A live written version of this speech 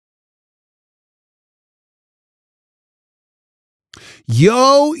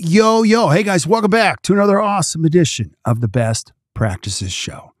Yo, yo, yo. Hey, guys, welcome back to another awesome edition of the Best Practices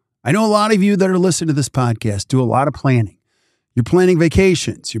Show. I know a lot of you that are listening to this podcast do a lot of planning. You're planning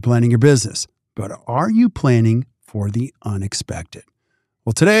vacations, you're planning your business, but are you planning for the unexpected?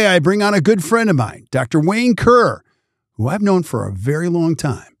 Well, today I bring on a good friend of mine, Dr. Wayne Kerr, who I've known for a very long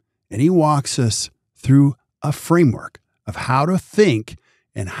time, and he walks us through a framework of how to think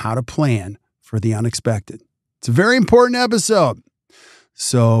and how to plan for the unexpected. It's a very important episode.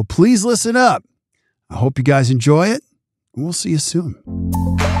 So please listen up. I hope you guys enjoy it. We'll see you soon.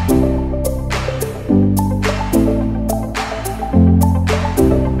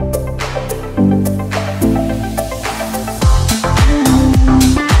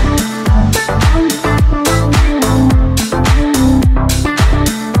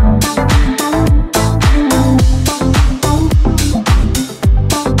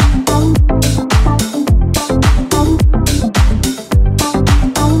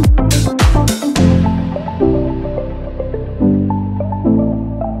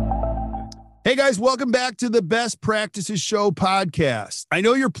 Hey guys, welcome back to the Best Practices Show podcast. I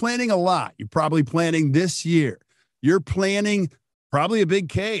know you're planning a lot. You're probably planning this year. You're planning probably a big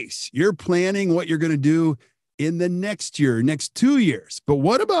case. You're planning what you're going to do in the next year, next 2 years. But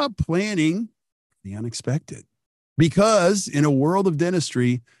what about planning the unexpected? Because in a world of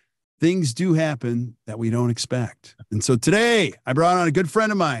dentistry, things do happen that we don't expect. And so today I brought on a good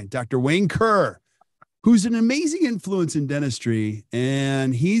friend of mine, Dr. Wayne Kerr, who's an amazing influence in dentistry,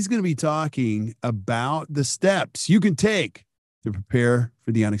 and he's going to be talking about the steps you can take to prepare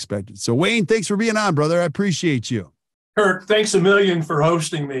for the unexpected. So, Wayne, thanks for being on, brother. I appreciate you. Kirk, thanks a million for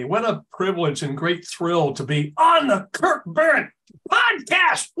hosting me. What a privilege and great thrill to be on the Kirk Behrendt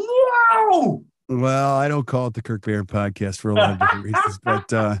podcast. Whoa! Well, I don't call it the Kirk Behrendt podcast for a lot of different reasons,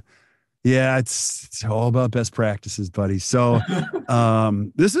 but yeah, it's all about best practices, buddy. So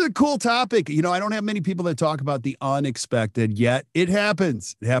this is a cool topic. You know, I don't have many people that talk about the unexpected, yet it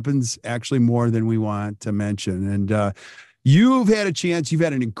happens. It happens actually more than we want to mention. And you've had a chance. You've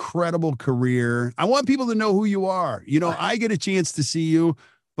had an incredible career. I want people to know who you are. You know, I get a chance to see you,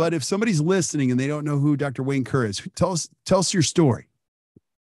 but if somebody's listening and they don't know who Dr. Wayne Kerr is, tell us your story.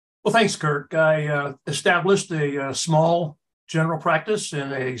 Well, thanks, Kirk. I established a small general practice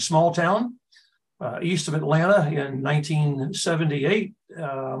in a small town east of Atlanta in 1978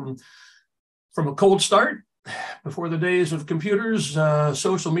 from a cold start before the days of computers,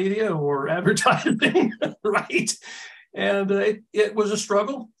 social media, or advertising, right? And it was a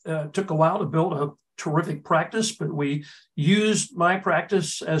struggle. It took a while to build a terrific practice, but we used my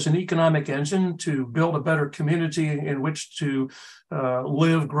practice as an economic engine to build a better community in which to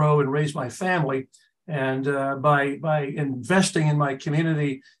live, grow, and raise my family. And by investing in my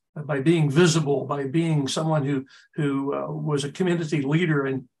community, by being visible, by being someone who was a community leader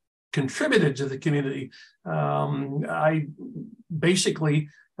and contributed to the community, I basically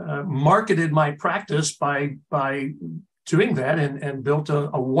marketed my practice by doing that and built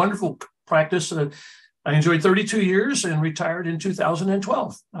a wonderful practice. I enjoyed 32 years and retired in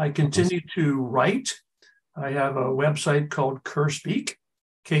 2012. I continue to write. I have a website called Kerr Speak.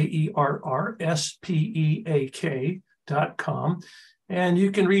 KERRSPEAK.com. And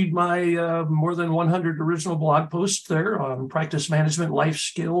you can read my more than 100 original blog posts there on practice management, life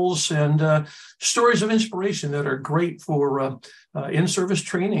skills, and stories of inspiration that are great for in-service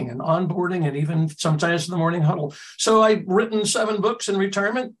training and onboarding, and even sometimes in the morning huddle. So I've written 7 books in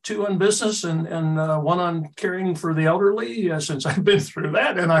retirement, 2 on business, and 1 on caring for the elderly, since I've been through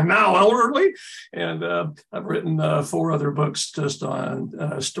that, and I'm now elderly. And I've written 4 other books just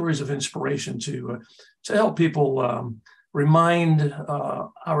on stories of inspiration to help people remind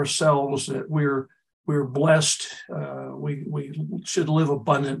ourselves that we're blessed. We should live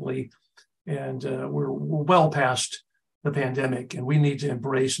abundantly, and we're well past the pandemic, and we need to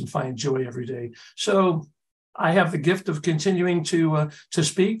embrace and find joy every day. So I have the gift of continuing to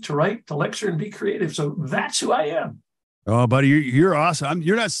speak, to write, to lecture, and be creative. So that's who I am. Oh, buddy, you're awesome.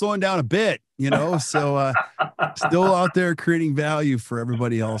 You're not slowing down a bit, you know, so still out there creating value for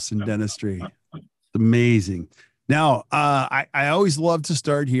everybody else in dentistry. It's amazing. Now, I always love to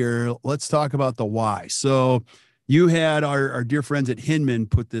start here. Let's talk about the why. So you had our dear friends at Hinman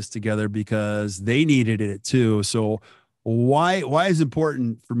put this together because they needed it too. So why is it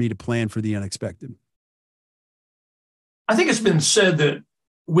important for me to plan for the unexpected? I think it's been said that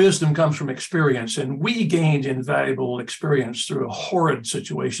wisdom comes from experience, and we gained invaluable experience through a horrid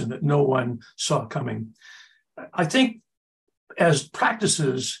situation that no one saw coming. I think as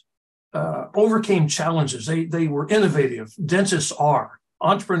practices overcame challenges, they were innovative. Dentists are.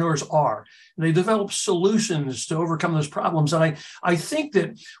 Entrepreneurs are. They develop solutions to overcome those problems. And I think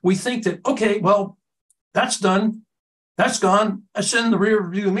that we think that, okay, well, that's done. That's gone. That's in the rear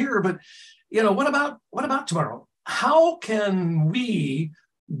view mirror. But, what about tomorrow? How can we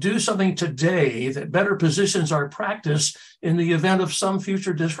do something today that better positions our practice in the event of some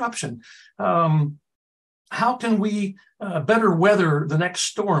future disruption? How can we better weather the next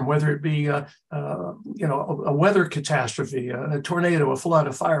storm, whether it be a weather catastrophe, a tornado, a flood,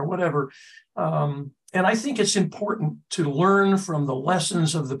 a fire, whatever? And I think it's important to learn from the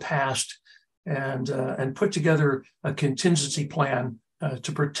lessons of the past and put together a contingency plan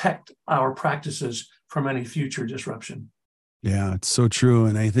to protect our practices from any future disruption. Yeah, it's so true.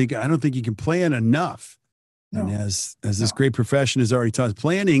 And I don't think you can plan enough. No. And as this great profession has already taught,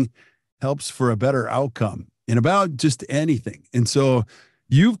 planning helps for a better outcome in about just anything. And so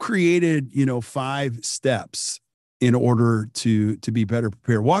you've created, 5 steps in order to be better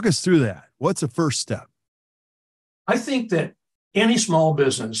prepared. Walk us through that. What's the first step? I think that any small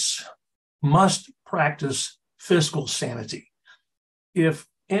business must practice fiscal sanity. If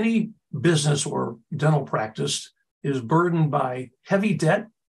any business or dental practice is burdened by heavy debt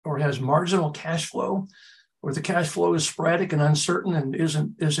or has marginal cash flow, or the cash flow is sporadic and uncertain and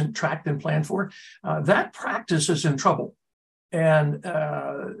isn't tracked and planned for, that practice is in trouble. And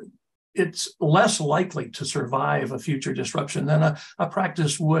it's less likely to survive a future disruption than a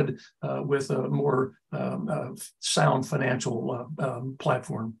practice would with a more sound financial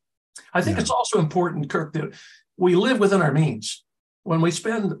platform. I think it's also important, Kirk, that we live within our means. When we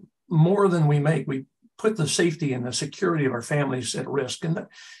spend more than we make, we put the safety and the security of our families at risk. And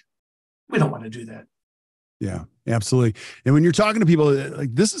we don't want to do that. Yeah, absolutely. And when you're talking to people,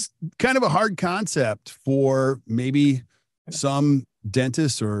 like, this is kind of a hard concept for maybe some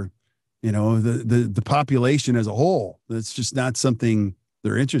dentists or, the population as a whole. That's just not something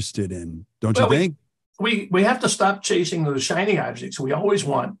they're interested in. Don't you think? We have to stop chasing those shiny objects we always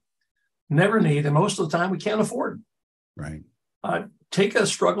want, never need, and most of the time we can't afford. Right. Take a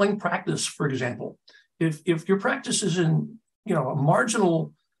struggling practice, for example. If your practice is in, a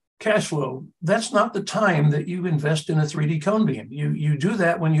marginal cash flow, that's not the time that you invest in a 3D cone beam. You do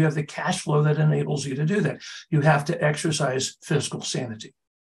that when you have the cash flow that enables you to do that. You have to exercise fiscal sanity.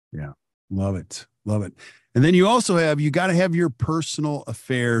 Yeah. Love it. Love it. And then you also you got to have your personal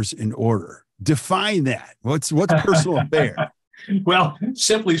affairs in order. Define that. What's personal affair? Well,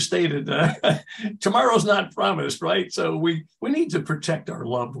 simply stated, tomorrow's not promised, right? So we need to protect our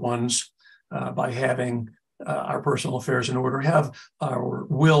loved ones by having our personal affairs in order, have our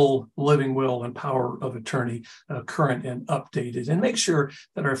living will and power of attorney current and updated, and make sure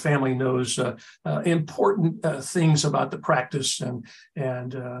that our family knows important things about the practice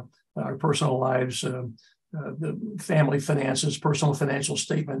and our personal lives, the family finances, personal financial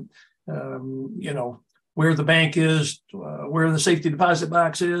statement, where the bank is, where the safety deposit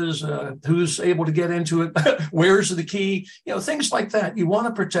box is, who's able to get into it, where's the key, things like that. You want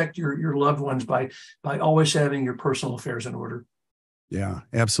to protect your loved ones by always having your personal affairs in order. Yeah,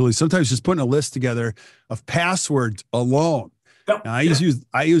 absolutely. Sometimes just putting a list together of passwords alone. Yep. Now, I use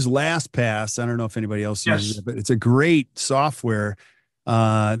LastPass. I don't know if anybody else uses it, but it's a great software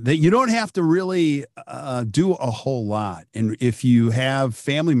that you don't have to really do a whole lot. And if you have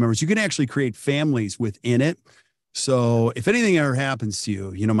family members, you can actually create families within it. So if anything ever happens to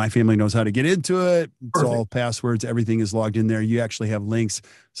you, my family knows how to get into it. It's Perfect. all passwords. Everything is logged in there. You actually have links.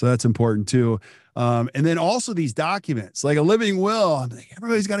 So that's important too. And then also these documents, like a living will. I'm like,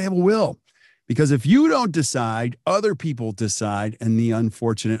 everybody's got to have a will. Because if you don't decide, other people decide, and the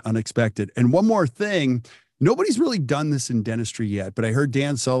unfortunate, unexpected. And one more thing, nobody's really done this in dentistry yet, but I heard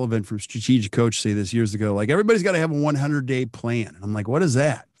Dan Sullivan from Strategic Coach say this years ago, like, everybody's got to have a 100-day plan. And I'm like, what is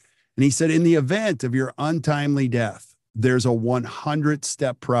that? And he said, in the event of your untimely death, there's a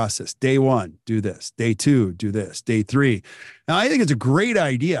 100-step process. Day 1, do this. Day 2, do this. Day 3. Now, I think it's a great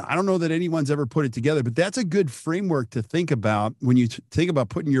idea. I don't know that anyone's ever put it together, but that's a good framework to think about when you think about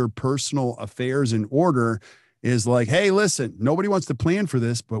putting your personal affairs in order. Is like, hey, listen, nobody wants to plan for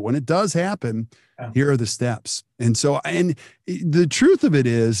this, but when it does happen, here are the steps. And so, and the truth of it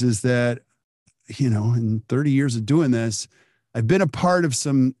is that, in 30 years of doing this, I've been a part of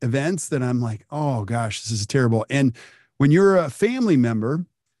some events that I'm like, oh gosh, this is terrible. And when you're a family member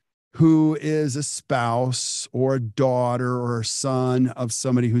who is a spouse or a daughter or a son of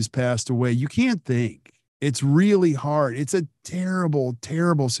somebody who's passed away, you can't think. It's really hard. It's a terrible,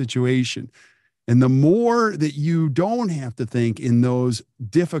 terrible situation. And the more that you don't have to think in those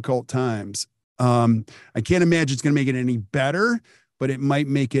difficult times, I can't imagine it's going to make it any better, but it might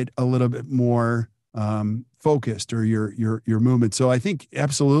make it a little bit more focused or your movement. So I think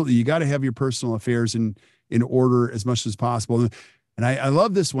absolutely you got to have your personal affairs in order as much as possible. And I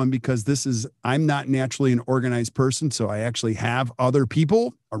love this one because I'm not naturally an organized person. So I actually have other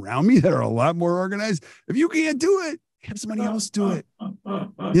people around me that are a lot more organized. If you can't do it, have somebody else do it.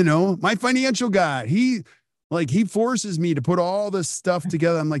 My financial guy, he forces me to put all this stuff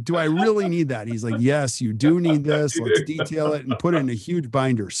together. I'm like, do I really need that? He's like, yes, you do need this. Let's detail it and put it in a huge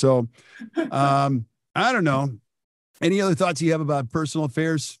binder. So, I don't know. Any other thoughts you have about personal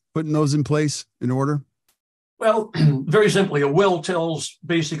affairs, putting those in place in order? Well, very simply, a will tells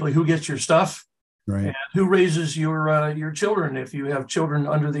basically who gets your stuff, right, and who raises your children. If you have children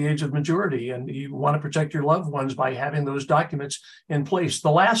under the age of majority, and you want to protect your loved ones by having those documents in place.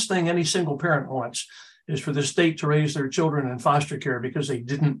 The last thing any single parent wants is for the state to raise their children in foster care because they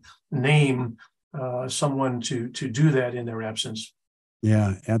didn't name someone to do that in their absence.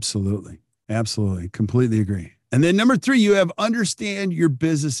 Yeah, absolutely. Absolutely. Completely agree. And then number 3, you have understand your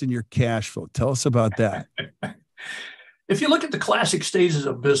business and your cash flow. Tell us about that. If you look at the classic stages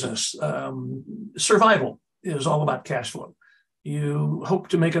of business, survival is all about cash flow. You hope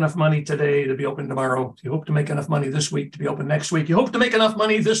to make enough money today to be open tomorrow. You hope to make enough money this week to be open next week. You hope to make enough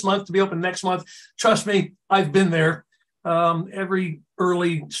money this month to be open next month. Trust me, I've been there. Every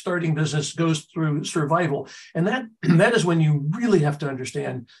early starting business goes through survival. And that is when you really have to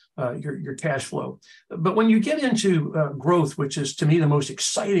understand your cash flow. But when you get into growth, which is to me the most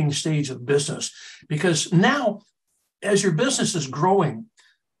exciting stage of business, because now as your business is growing,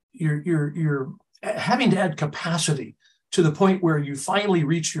 you're having to add capacity to the point where you finally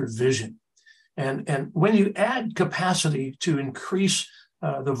reach your vision. And when you add capacity to increase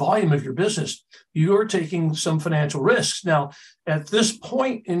the volume of your business, you're taking some financial risks. Now, at this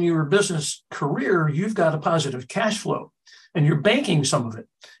point in your business career, you've got a positive cash flow and you're banking some of it.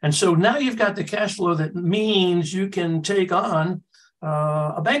 And so now you've got the cash flow that means you can take on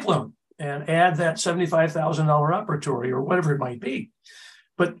a bank loan and add that $75,000 operatory or whatever it might be.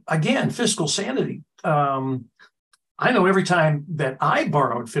 But again, fiscal sanity. I know every time that I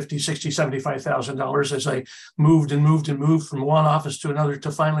borrowed $50,000, $60,000, $75,000 as I moved from one office to another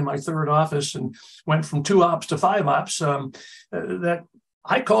to finally my third office and went from 2 ops to 5 ops, that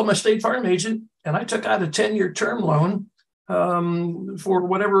I called my State Farm agent and I took out a 10-year term loan for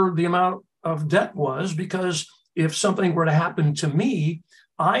whatever the amount of debt was, because if something were to happen to me,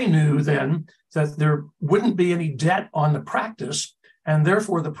 I knew then that there wouldn't be any debt on the practice, and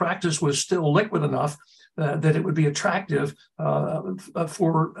therefore the practice was still liquid enough that it would be attractive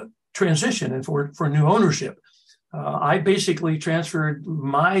for transition and for new ownership. I basically transferred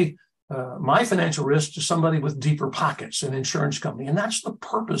my financial risk to somebody with deeper pockets, an insurance company, and that's the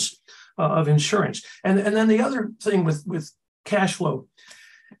purpose of insurance. And then the other thing with cash flow,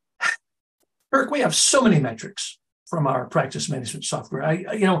 Kirk, we have so many metrics from our practice management software.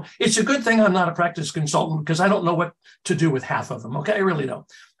 It's a good thing I'm not a practice consultant because I don't know what to do with half of them. Okay, I really don't.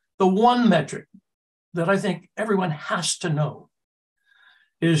 The one metric that I think everyone has to know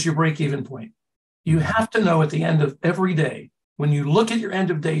is your break-even point. You have to know at the end of every day, when you look at your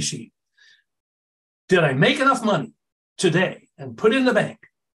end of day sheet, did I make enough money today and put in the bank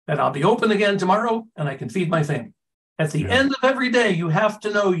that I'll be open again tomorrow and I can feed my family? At the end of every day, you have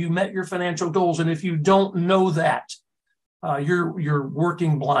to know you met your financial goals. And if you don't know that, you're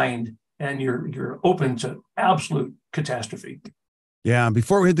working blind and you're open to absolute catastrophe. Yeah.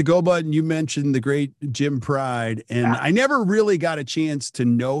 Before we hit the go button, you mentioned the great Jim Pride, and I never really got a chance to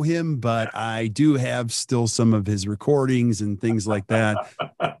know him, but I do have still some of his recordings and things like that.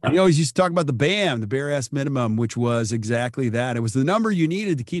 And he always used to talk about the BAM, the bare ass minimum, which was exactly that. It was the number you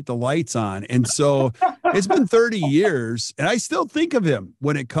needed to keep the lights on. And so it's been 30 years and I still think of him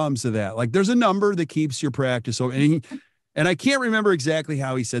when it comes to that. Like there's a number that keeps your practice open. And I can't remember exactly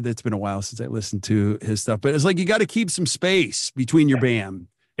how he said that. It's been a while since I listened to his stuff, but it's like, you got to keep some space between your BAM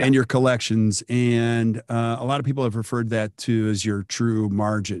and your collections. And a lot of people have referred that to as your true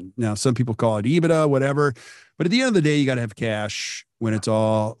margin. Now, some people call it EBITDA, whatever, but at the end of the day, you got to have cash when it's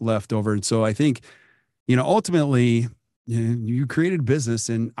all left over. And so I think, ultimately you created a business,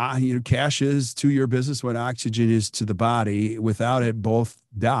 and cash is to your business what oxygen is to the body. Without it, both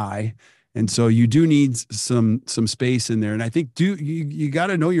die. And so you do need some space in there. And I think you got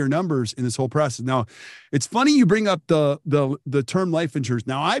to know your numbers in this whole process. Now, it's funny you bring up the term life insurance.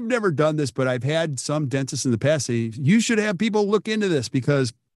 Now, I've never done this, but I've had some dentists in the past say, you should have people look into this,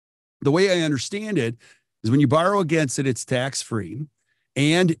 because the way I understand it is when you borrow against it, it's tax-free,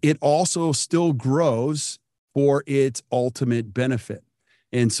 and it also still grows for its ultimate benefit.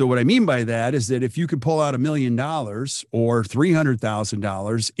 And so what I mean by that is that if you could pull out $1 million or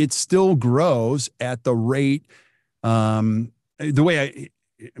 $300,000, it still grows at the rate, again,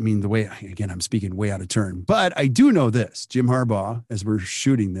 I'm speaking way out of turn, but I do know this, Jim Harbaugh, as we're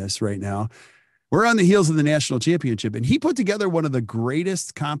shooting this right now, we're on the heels of the national championship, and he put together one of the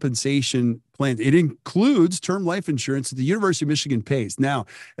greatest compensation plans. It includes term life insurance that the University of Michigan pays. Now,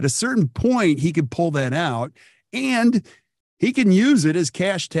 at a certain point, he could pull that out, and he can use it as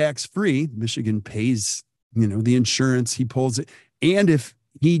cash tax free. Michigan pays, the insurance, he pulls it. And if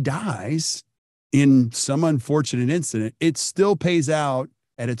he dies in some unfortunate incident, it still pays out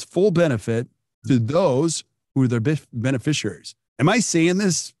at its full benefit to those who are their beneficiaries. Am I saying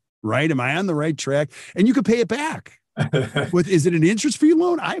this right? Am I on the right track? And you could pay it back. Is it an interest-free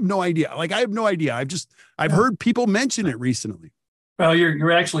loan? I have no idea. I have no idea. I've heard people mention it recently. Well,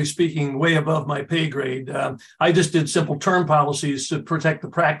 you're actually speaking way above my pay grade. I just did simple term policies to protect the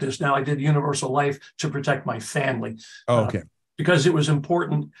practice. Now I did universal life to protect my family. Oh, okay. Because it was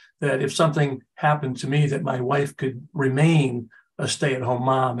important that if something happened to me, that my wife could remain a stay-at-home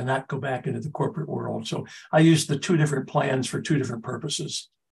mom and not go back into the corporate world. So I used the two different plans for two different purposes.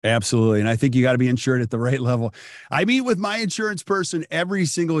 Absolutely. And I think you got to be insured at the right level. I meet with my insurance person every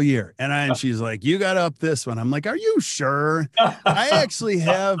single year. And she's like, you got to up this one. I'm like, are you sure? I actually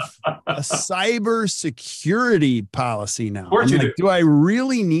have a cyber security policy now. I'm like, do I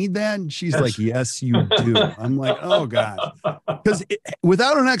really need that? And she's like, yes, you do. I'm like, oh gosh. Because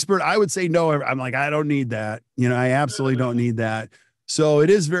without an expert, I would say no. I'm like, I don't need that. I absolutely don't need that. So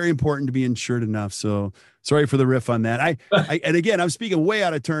it is very important to be insured enough. So sorry for the riff on that. And again, I'm speaking way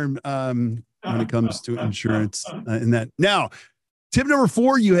out of turn when it comes to insurance and that. Now, tip number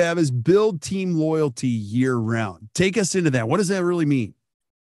 4 you have is build team loyalty year round. Take us into that. What does that really mean?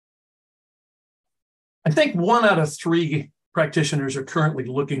 I think 1 out of 3 practitioners are currently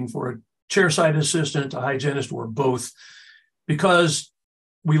looking for a chairside assistant, a hygienist, or both, because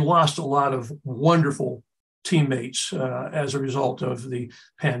we lost a lot of wonderful teammates as a result of the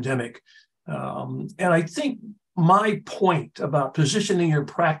pandemic. And I think my point about positioning your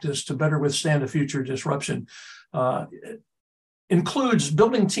practice to better withstand a future disruption includes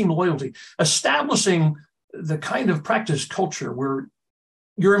building team loyalty, establishing the kind of practice culture where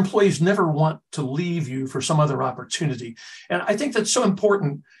your employees never want to leave you for some other opportunity. And I think that's so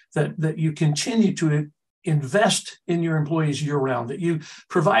important that you continue to invest in your employees year-round, that you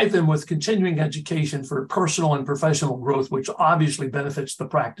provide them with continuing education for personal and professional growth, which obviously benefits the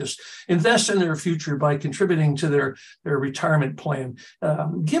practice. Invest in their future by contributing to their retirement plan.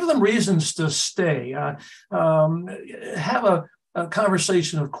 Give them reasons to stay. Have a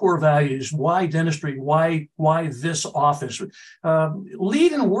conversation of core values. Why dentistry? Why this office?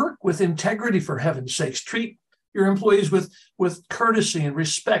 Lead and work with integrity, for heaven's sakes. Treat your employees with courtesy and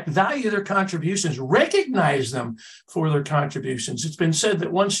respect. Value their contributions. Recognize them for their contributions. It's been said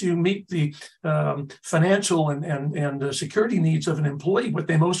that once you meet the financial and security needs of an employee, what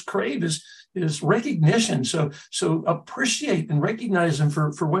they most crave is recognition. So appreciate and recognize them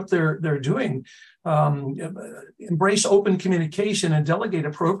for what they're doing. Embrace open communication and delegate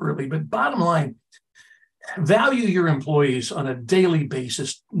appropriately. But bottom line, value your employees on a daily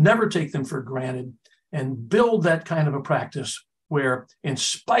basis. Never take them for granted. And build that kind of a practice where, in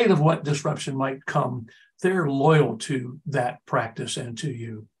spite of what disruption might come, they're loyal to that practice and to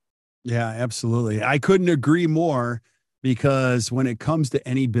you. Yeah, absolutely. I couldn't agree more, because when it comes to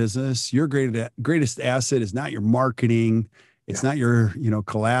any business, your greatest asset is not your marketing. It's not your,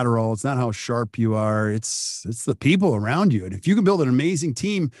 collateral. It's not how sharp you are. It's the people around you. And if you can build an amazing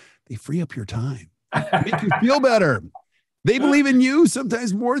team, they free up your time, make you feel better. They believe in you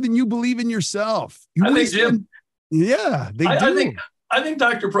sometimes more than you believe in yourself. I think, Jim. Yeah, they do. I think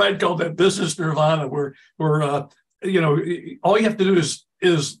Dr. Pride called that business nirvana, where all you have to do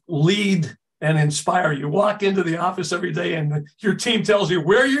is lead and inspire. You walk into the office every day, and your team tells you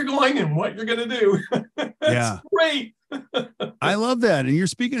where you're going and what you're going to do. That's great. I love that. And you're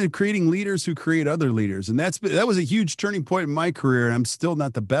speaking of creating leaders who create other leaders, and that was a huge turning point in my career. And I'm still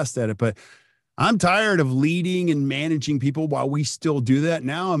not the best at it, but I'm tired of leading and managing people while we still do that.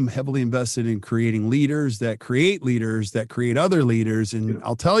 Now I'm heavily invested in creating leaders that create other leaders. And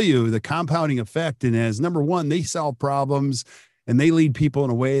I'll tell you the compounding effect. And as number one, they solve problems and they lead people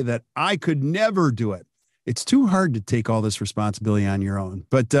in a way that I could never do it. It's too hard to take all this responsibility on your own.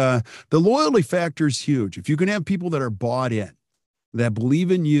 But the loyalty factor is huge. If you can have people that are bought in, that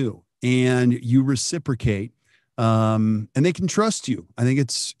believe in you, and you reciprocate, and they can trust you, I think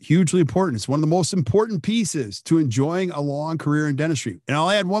it's hugely important. It's one of the most important pieces to enjoying a long career in dentistry. And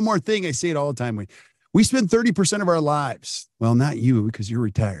I'll add one more thing. I say it all the time. We spend 30% of our lives, well, not you because you're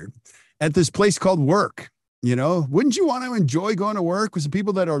retired, at this place called work. You know, wouldn't you want to enjoy going to work with some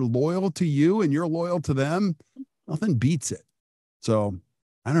people that are loyal to you and you're loyal to them? Nothing beats it. So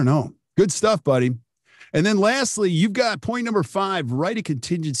I don't know. Good stuff, buddy. And then lastly, you've got point number 5, write a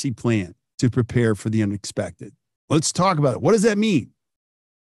contingency plan to prepare for the unexpected. Let's talk about it. What does that mean?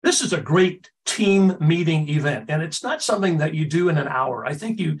 This is a great team meeting event, and it's not something that you do in an hour. I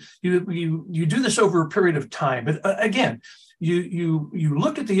think you do this over a period of time. But again, you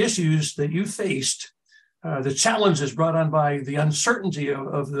look at the issues that you faced, the challenges brought on by the uncertainty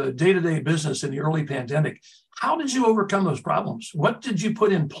of the day-to-day business in the early pandemic. How did you overcome those problems? What did you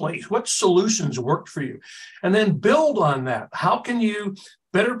put in place? What solutions worked for you? And then build on that. How can you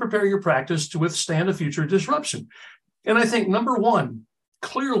better prepare your practice to withstand a future disruption? And I think number 1,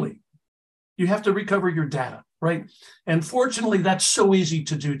 clearly, you have to recover your data, right? And fortunately, that's so easy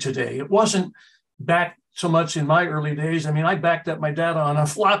to do today. It wasn't back so much in my early days. I mean, I backed up my data on a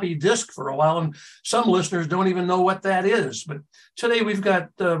floppy disk for a while, and some listeners don't even know what that is. But today we've got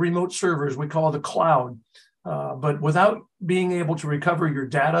remote servers we call the cloud. But without being able to recover your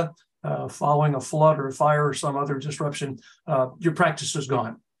data following a flood or a fire or some other disruption, your practice is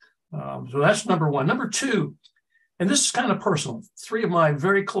gone. So that's number 1. Number 2, and this is kind of personal. 3 of my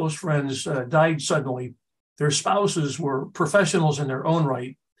very close friends died suddenly. Their spouses were professionals in their own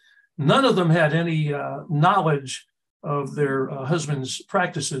right. None of them had any knowledge of their husband's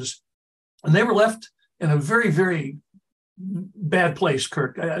practices. And they were left in a very, very bad place,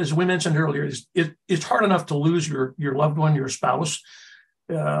 Kirk. As we mentioned earlier, it's hard enough to lose your loved one, your spouse.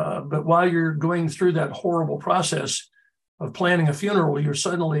 But while you're going through that horrible process of planning a funeral, you're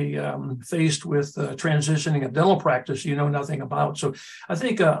suddenly faced with transitioning a dental practice you know nothing about. So I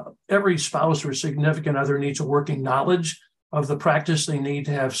think every spouse or significant other needs a working knowledge of the practice. They need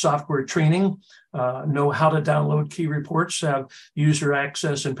to have software training, know how to download key reports, have user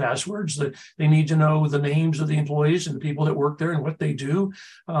access and passwords. That they need to know the names of the employees and the people that work there and what they do,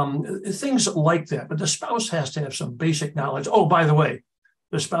 things like that. But the spouse has to have some basic knowledge. Oh, by the way,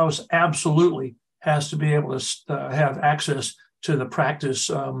 the spouse absolutely has to be able to have access to the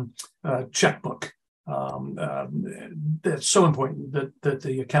practice checkbook. That's so important that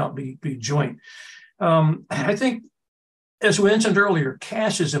the account be joint. I think, as we mentioned earlier,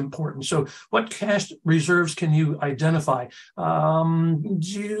 cash is important. So what cash reserves can you identify?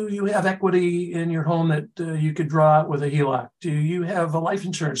 Do you have equity in your home that you could draw out with a HELOC? Do you have a life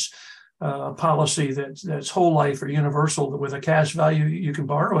insurance policy that's whole life or universal with a cash value you can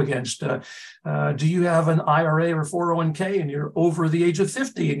borrow against? Do you have an IRA or 401k and you're over the age of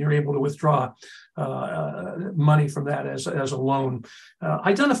 50 and you're able to withdraw money from that as a loan?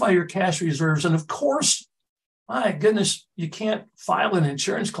 Identify your cash reserves. And of course, my goodness, you can't file an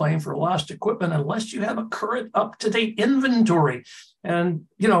insurance claim for lost equipment unless you have a current, up-to-date inventory. And,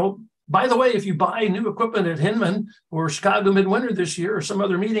 by the way, if you buy new equipment at Hinman or Chicago Midwinter this year or some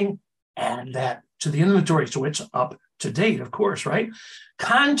other meeting, add that to the inventory so it's up to date, of course, right?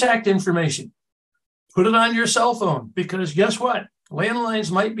 Contact information. Put it on your cell phone because guess what?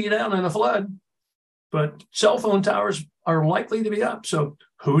 Landlines might be down in a flood, but cell phone towers are likely to be up. So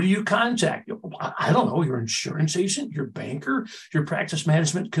who do you contact? I don't know, your insurance agent, your banker, your practice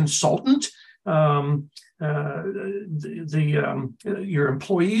management consultant, your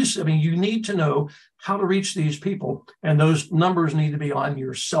employees. I mean, you need to know how to reach these people, and those numbers need to be on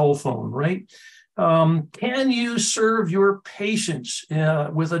your cell phone, right? Can you serve your patients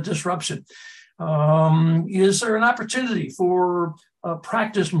with a disruption? Is there an opportunity for a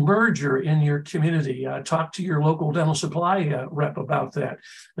practice merger in your community? Talk to your local dental supply rep about that,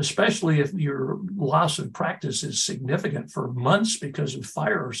 especially if your loss of practice is significant for months because of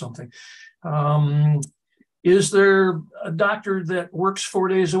fire or something. Is there a doctor that works 4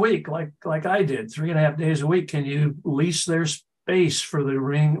 days a week, like I did, 3.5 days a week? Can you lease their space for the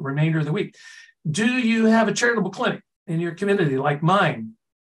remainder of the week? Do you have a charitable clinic in your community like mine?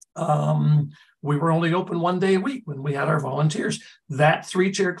 We were only open 1 day a week when we had our volunteers. That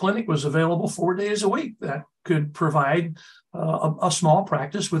 3-chair clinic was available 4 days a week. That could provide a small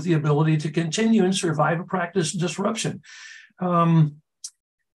practice with the ability to continue and survive a practice disruption.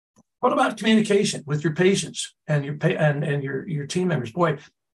 What about communication with your patients and your team members? Boy,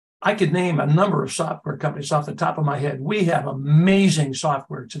 I could name a number of software companies off the top of my head. We have amazing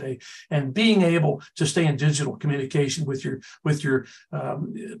software today, and being able to stay in digital communication with your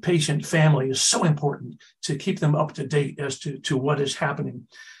patient family is so important to keep them up to date as to what is happening.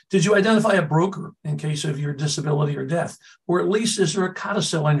 Did you identify a broker in case of your disability or death? Or at least is there a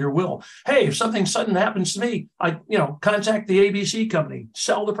codicil on your will? Hey, if something sudden happens to me, contact the ABC company,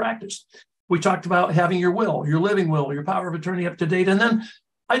 sell the practice. We talked about having your will, your living will, your power of attorney up to date, and then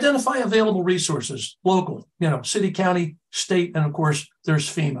identify available resources, local, city, county, state, and of course, there's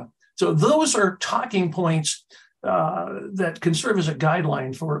FEMA. So those are talking points that can serve as a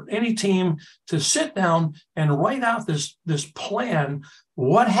guideline for any team to sit down and write out this plan.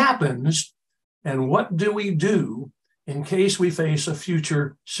 What happens and what do we do in case we face a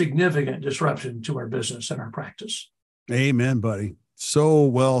future significant disruption to our business and our practice? Amen, buddy. So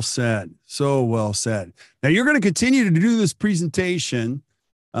well said. So well said. Now you're going to continue to do this presentation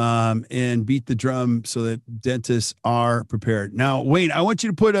and beat the drum so that dentists are prepared. Now, Wayne, I want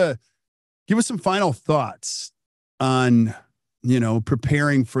you to give us some final thoughts on,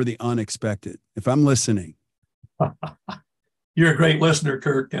 preparing for the unexpected. If I'm listening. You're a great listener,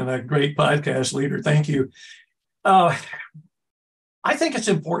 Kirk, and a great podcast leader. Thank you. I think it's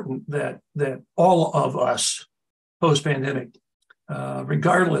important that all of us post-pandemic,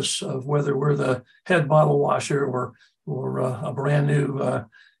 regardless of whether we're the head bottle washer or a brand new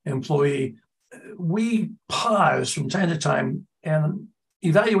employee, we pause from time to time and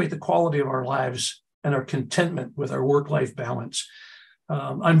evaluate the quality of our lives and our contentment with our work-life balance.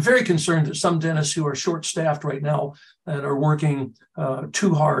 I'm very concerned that some dentists who are short-staffed right now and are working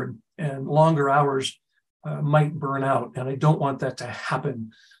too hard and longer hours might burn out, and I don't want that to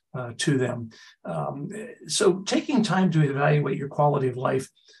happen to them. So taking time to evaluate your quality of life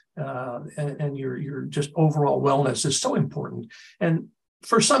and your just overall wellness is so important. And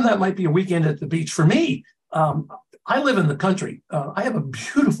for some, that might be a weekend at the beach. For me, I live in the country. I have a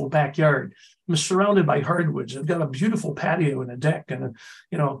beautiful backyard. I'm surrounded by hardwoods. I've got a beautiful patio and a deck and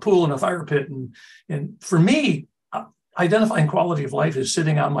a pool and a fire pit. And for me, identifying quality of life is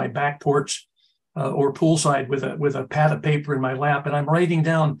sitting on my back porch or poolside with a pad of paper in my lap, and I'm writing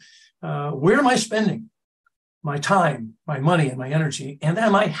down where am I spending my time, my money, and my energy, and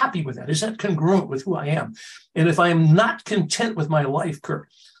am I happy with that? Is that congruent with who I am? And if I am not content with my life, Kirk,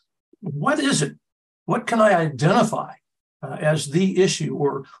 what is it? What can I identify as the issue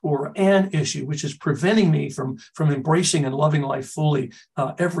or an issue which is preventing me from embracing and loving life fully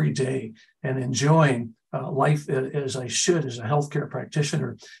every day and enjoying life as I should as a healthcare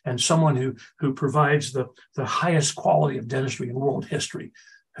practitioner and someone who provides the highest quality of dentistry in world history,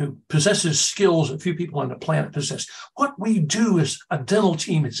 who possesses skills that few people on the planet possess. What we do as a dental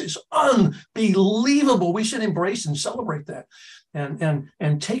team is unbelievable. We should embrace and celebrate that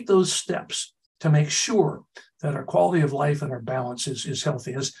and take those steps to make sure that our quality of life and our balance is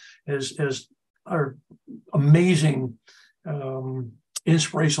healthy. As our amazing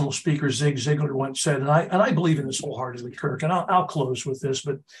inspirational speaker Zig Ziglar once said, and I believe in this wholeheartedly, Kirk, and I'll close with this,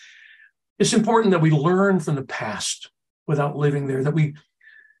 but it's important that we learn from the past without living there, that we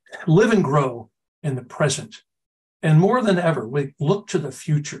live and grow in the present. And more than ever, we look to the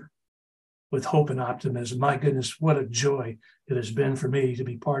future with hope and optimism. My goodness, what a joy it has been for me to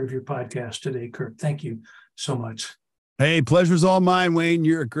be part of your podcast today, Kirk. Thank you so much. Hey, pleasure's all mine, Wayne.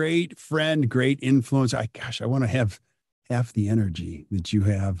 You're a great friend, great influence. I want to have half the energy that you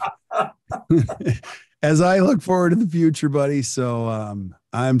have as I look forward to the future, buddy. So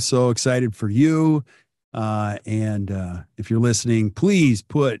I'm so excited for you. And if you're listening, please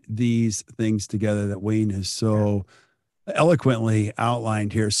put these things together that Wayne has so eloquently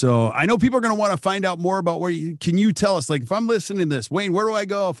outlined here. So I know people are going to want to find out more about can you tell us, like, if I'm listening to this, Wayne, where do I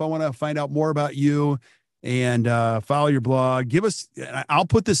go if I want to find out more about you and follow your blog? I'll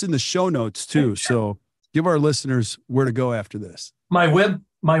put this in the show notes too. So give our listeners where to go after this. My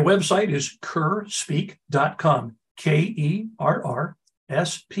website is kerrspeak.com,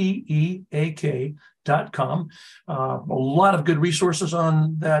 KERRSPEAK.com. A lot of good resources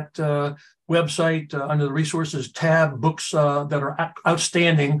on that website under the resources tab, books that are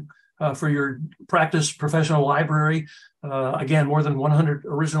outstanding for your practice professional library. Again, more than 100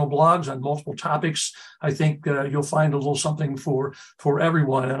 original blogs on multiple topics. I think you'll find a little something for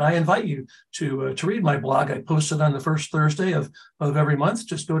everyone. And I invite you to read my blog. I post it on the first Thursday of every month.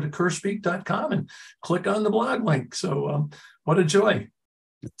 Just go to kerrspeak.com and click on the blog link. So what a joy.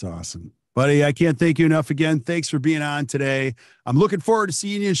 That's awesome. Buddy, I can't thank you enough again. Thanks for being on today. I'm looking forward to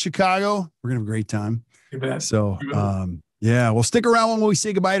seeing you in Chicago. We're going to have a great time. You bet. So, yeah, we'll stick around when we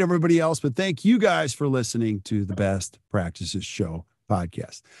say goodbye to everybody else. But thank you guys for listening to the Best Practices Show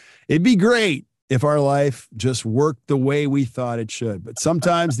podcast. It'd be great if our life just worked the way we thought it should. But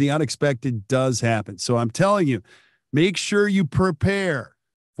sometimes the unexpected does happen. So I'm telling you, make sure you prepare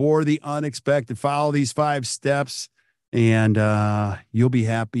for the unexpected. Follow these 5 steps. And you'll be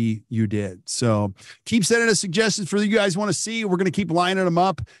happy you did. So keep sending us suggestions for you guys want to see. We're going to keep lining them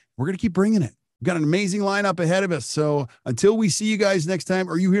up. We're going to keep bringing it. We've got an amazing lineup ahead of us. So until we see you guys next time,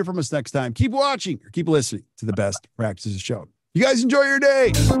 or you hear from us next time, keep watching or keep listening to the Best Practices Show. You guys enjoy your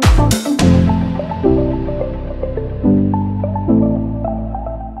day.